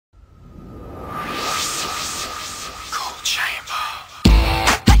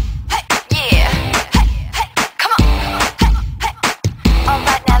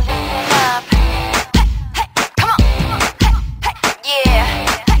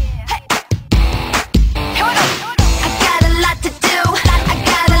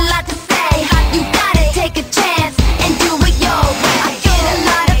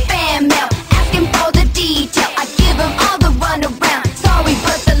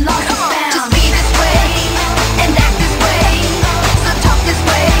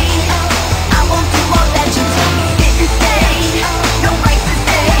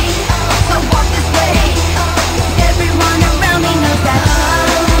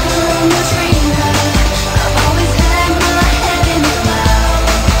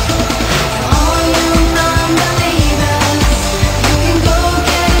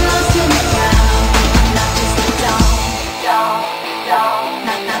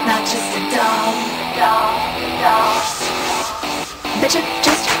just a doll. Bet you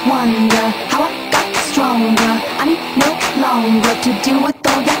just wonder how I got stronger. I need no longer to deal with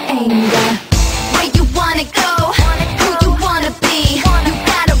all that anger. Where you wanna go, who you wanna be, you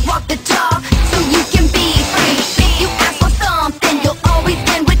gotta walk the talk so you can be free. If you ask for something, you'll always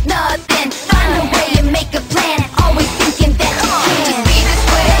end with nothing. Find a way and make a plan, always thinking that you can. Just be this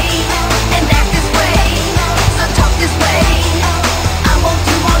way and act this way, so talk this way. I won't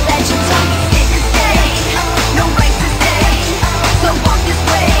do all that you talk. Sit and stay, no right to stay, so walk this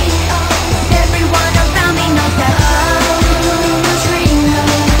way. Everyone around me knows that I'm a dreamer.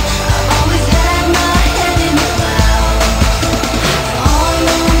 I've always had my head in the clouds. All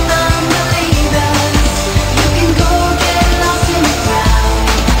those unbelievers, you can go get lost in the crowd.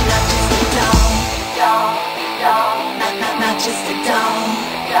 I'm not just a doll. Not just a doll.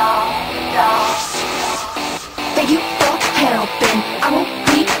 Thank you for helping, I won't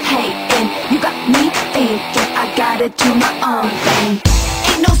be hating. You got me thinking I gotta do my own thing.